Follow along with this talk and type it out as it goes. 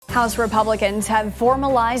House Republicans have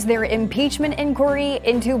formalized their impeachment inquiry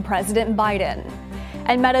into President Biden.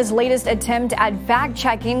 And Meta's latest attempt at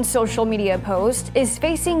fact-checking social media posts is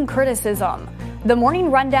facing criticism. The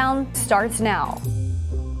Morning Rundown starts now.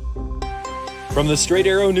 From the Straight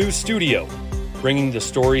Arrow News Studio, bringing the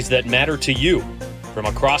stories that matter to you from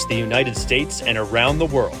across the United States and around the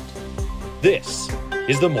world. This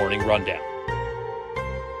is the Morning Rundown.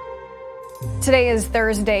 Today is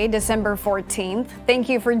Thursday, December 14th. Thank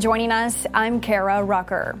you for joining us. I'm Kara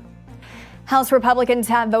Rucker. House Republicans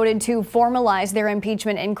have voted to formalize their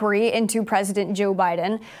impeachment inquiry into President Joe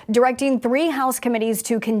Biden, directing 3 House committees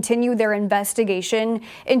to continue their investigation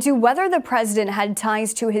into whether the president had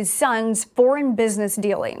ties to his son's foreign business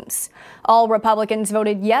dealings. All Republicans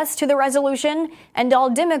voted yes to the resolution, and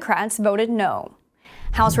all Democrats voted no.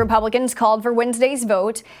 House Republicans called for Wednesday's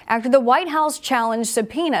vote after the White House challenged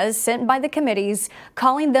subpoenas sent by the committees,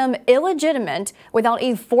 calling them illegitimate without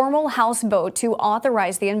a formal House vote to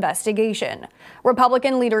authorize the investigation.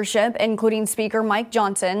 Republican leadership, including Speaker Mike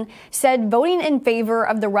Johnson, said voting in favor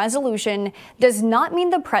of the resolution does not mean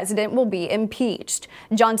the president will be impeached.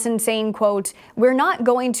 Johnson saying, quote, "We're not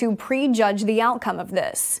going to prejudge the outcome of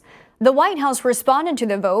this." The White House responded to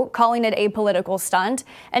the vote, calling it a political stunt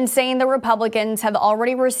and saying the Republicans have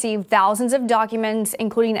already received thousands of documents,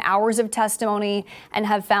 including hours of testimony, and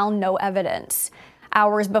have found no evidence.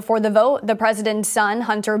 Hours before the vote, the president's son,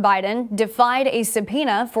 Hunter Biden, defied a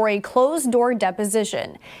subpoena for a closed-door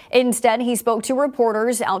deposition. Instead, he spoke to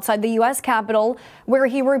reporters outside the U.S. Capitol, where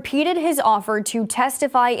he repeated his offer to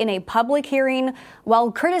testify in a public hearing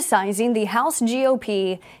while criticizing the House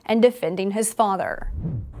GOP and defending his father.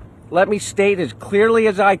 Let me state as clearly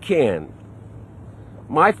as I can.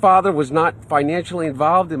 My father was not financially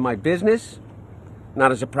involved in my business,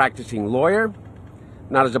 not as a practicing lawyer,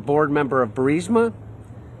 not as a board member of Burisma,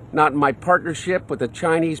 not in my partnership with a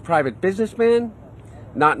Chinese private businessman,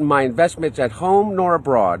 not in my investments at home nor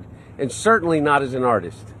abroad, and certainly not as an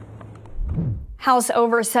artist. House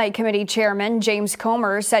Oversight Committee Chairman James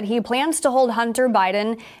Comer said he plans to hold Hunter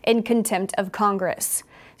Biden in contempt of Congress.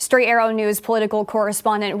 Straight Arrow News political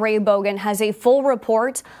correspondent Ray Bogan has a full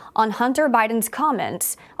report on Hunter Biden's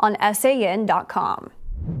comments on SAN.com.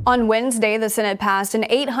 On Wednesday, the Senate passed an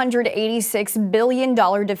 $886 billion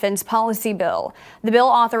defense policy bill. The bill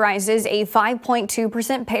authorizes a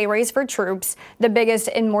 5.2% pay raise for troops, the biggest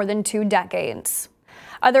in more than 2 decades.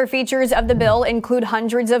 Other features of the bill include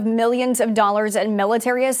hundreds of millions of dollars in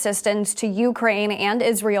military assistance to Ukraine and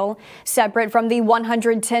Israel, separate from the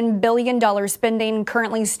 $110 billion spending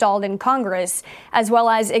currently stalled in Congress, as well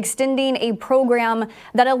as extending a program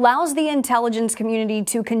that allows the intelligence community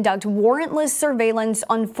to conduct warrantless surveillance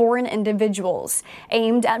on foreign individuals,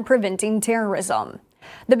 aimed at preventing terrorism.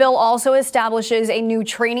 The bill also establishes a new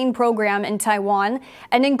training program in Taiwan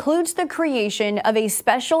and includes the creation of a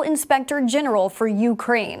special inspector general for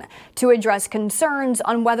Ukraine to address concerns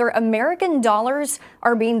on whether American dollars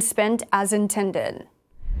are being spent as intended.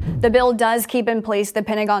 The bill does keep in place the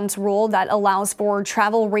Pentagon's rule that allows for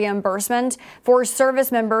travel reimbursement for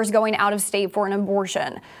service members going out of state for an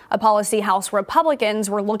abortion, a policy House Republicans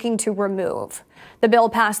were looking to remove. The bill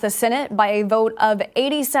passed the Senate by a vote of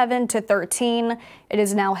 87-13. It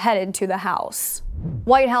is now headed to the House.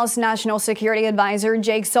 White House National Security Advisor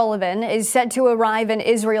Jake Sullivan is set to arrive in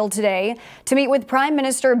Israel today to meet with Prime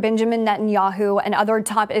Minister Benjamin Netanyahu and other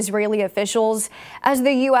top Israeli officials as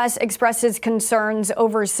the U.S. expresses concerns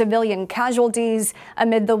over civilian casualties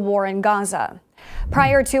amid the war in Gaza.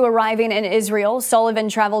 Prior to arriving in Israel, Sullivan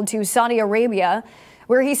traveled to Saudi Arabia,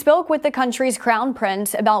 where he spoke with the country's crown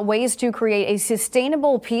prince about ways to create a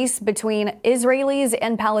sustainable peace between Israelis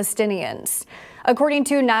and Palestinians. According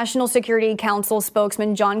to National Security Council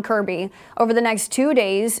spokesman John Kirby, over the next 2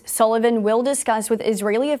 days, Sullivan will discuss with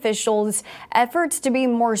Israeli officials efforts to be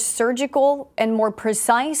more surgical and more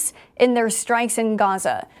precise in their strikes in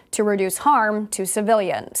Gaza to reduce harm to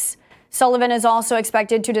civilians. Sullivan is also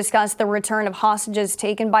expected to discuss the return of hostages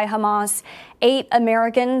taken by Hamas. 8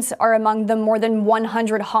 Americans are among the more than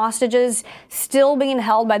 100 hostages still being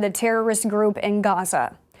held by the terrorist group in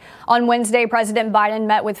Gaza. On Wednesday, President Biden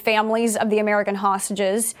met with families of the American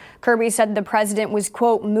hostages. Kirby said the president was,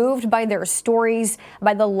 quote, moved by their stories,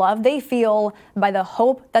 by the love they feel, by the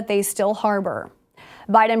hope that they still harbor.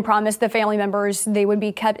 Biden promised the family members they would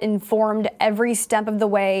be kept informed every step of the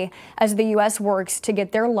way as the U.S. works to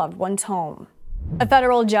get their loved ones home. A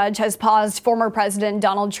federal judge has paused former President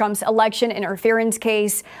Donald Trump's election interference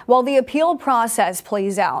case while the appeal process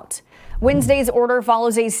plays out. Wednesday's order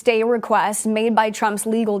follows a stay request made by Trump's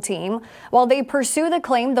legal team while they pursue the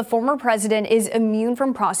claim the former president is immune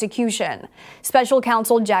from prosecution. Special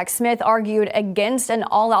counsel Jack Smith argued against an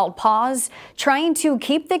all-out pause, trying to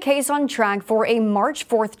keep the case on track for a March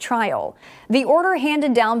 4th trial. The order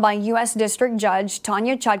handed down by U.S. District Judge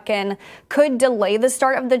Tanya Chutkan could delay the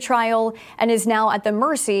start of the trial and is now at the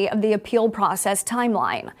mercy of the appeal process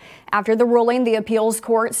timeline. After the ruling, the appeals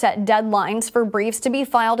court set deadlines for briefs to be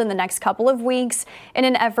filed in the next couple of weeks in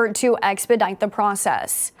an effort to expedite the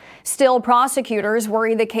process. Still, prosecutors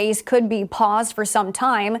worry the case could be paused for some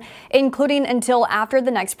time, including until after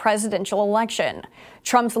the next presidential election.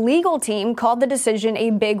 Trump's legal team called the decision a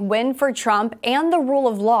big win for Trump and the rule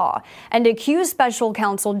of law and accused special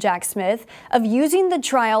counsel Jack Smith of using the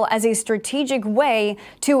trial as a strategic way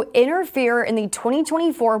to interfere in the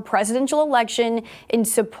 2024 presidential election in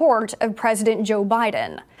support of President Joe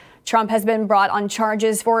Biden. Trump has been brought on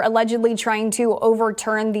charges for allegedly trying to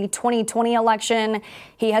overturn the 2020 election.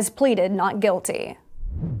 He has pleaded not guilty.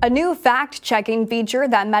 A new fact-checking feature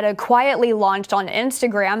that Meta quietly launched on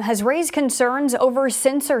Instagram has raised concerns over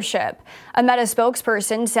censorship. A Meta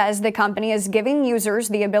spokesperson says the company is giving users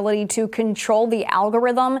the ability to control the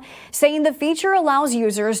algorithm, saying the feature allows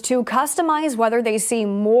users to customize whether they see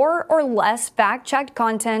more or less fact-checked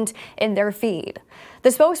content in their feed. The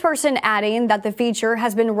spokesperson adding that the feature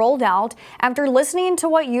has been rolled out after listening to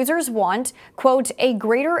what users want, quote, a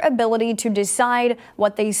greater ability to decide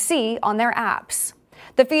what they see on their apps.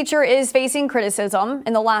 The feature is facing criticism.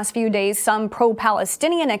 In the last few days, some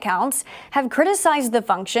pro-Palestinian accounts have criticized the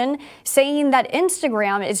function, saying that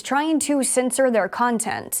Instagram is trying to censor their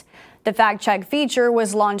content. The fact-check feature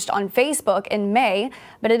was launched on Facebook in May,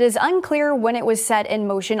 but it is unclear when it was set in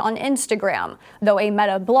motion on Instagram, though a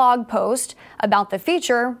Meta blog post about the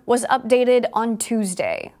feature was updated on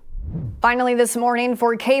Tuesday. Finally this morning,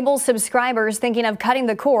 for cable subscribers thinking of cutting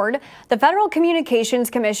the cord, the Federal Communications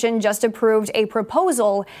Commission just approved a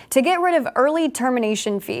proposal to get rid of early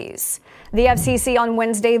termination fees. The FCC on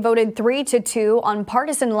Wednesday voted 3-2 on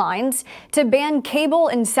partisan lines to ban cable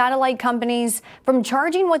and satellite companies from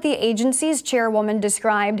charging what the agency's chairwoman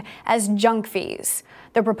described as junk fees.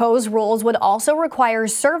 The proposed rules would also require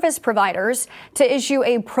service providers to issue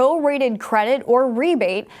a prorated credit or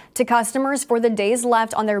rebate to customers for the days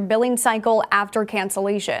left on their billing cycle after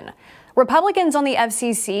cancellation. Republicans on the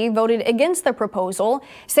FCC voted against the proposal,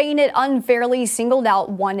 saying it unfairly singled out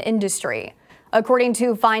one industry. According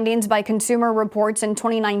to findings by Consumer Reports in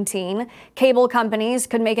 2019, cable companies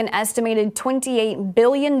could make an estimated $28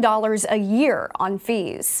 billion a year on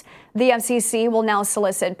fees. The FCC will now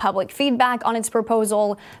solicit public feedback on its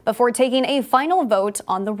proposal before taking a final vote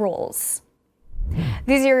on the rules.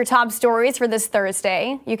 These are your top stories for this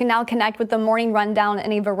Thursday. You can now connect with the Morning Rundown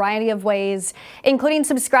in a variety of ways, including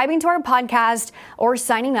subscribing to our podcast or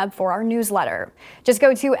signing up for our newsletter. Just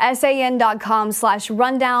go to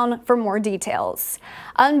san.com/rundown for more details.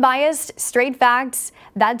 Unbiased, straight facts,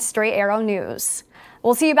 that's Straight Arrow News.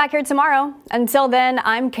 We'll see you back here tomorrow. Until then,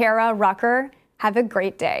 I'm Kara Rucker. Have a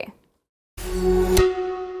great day.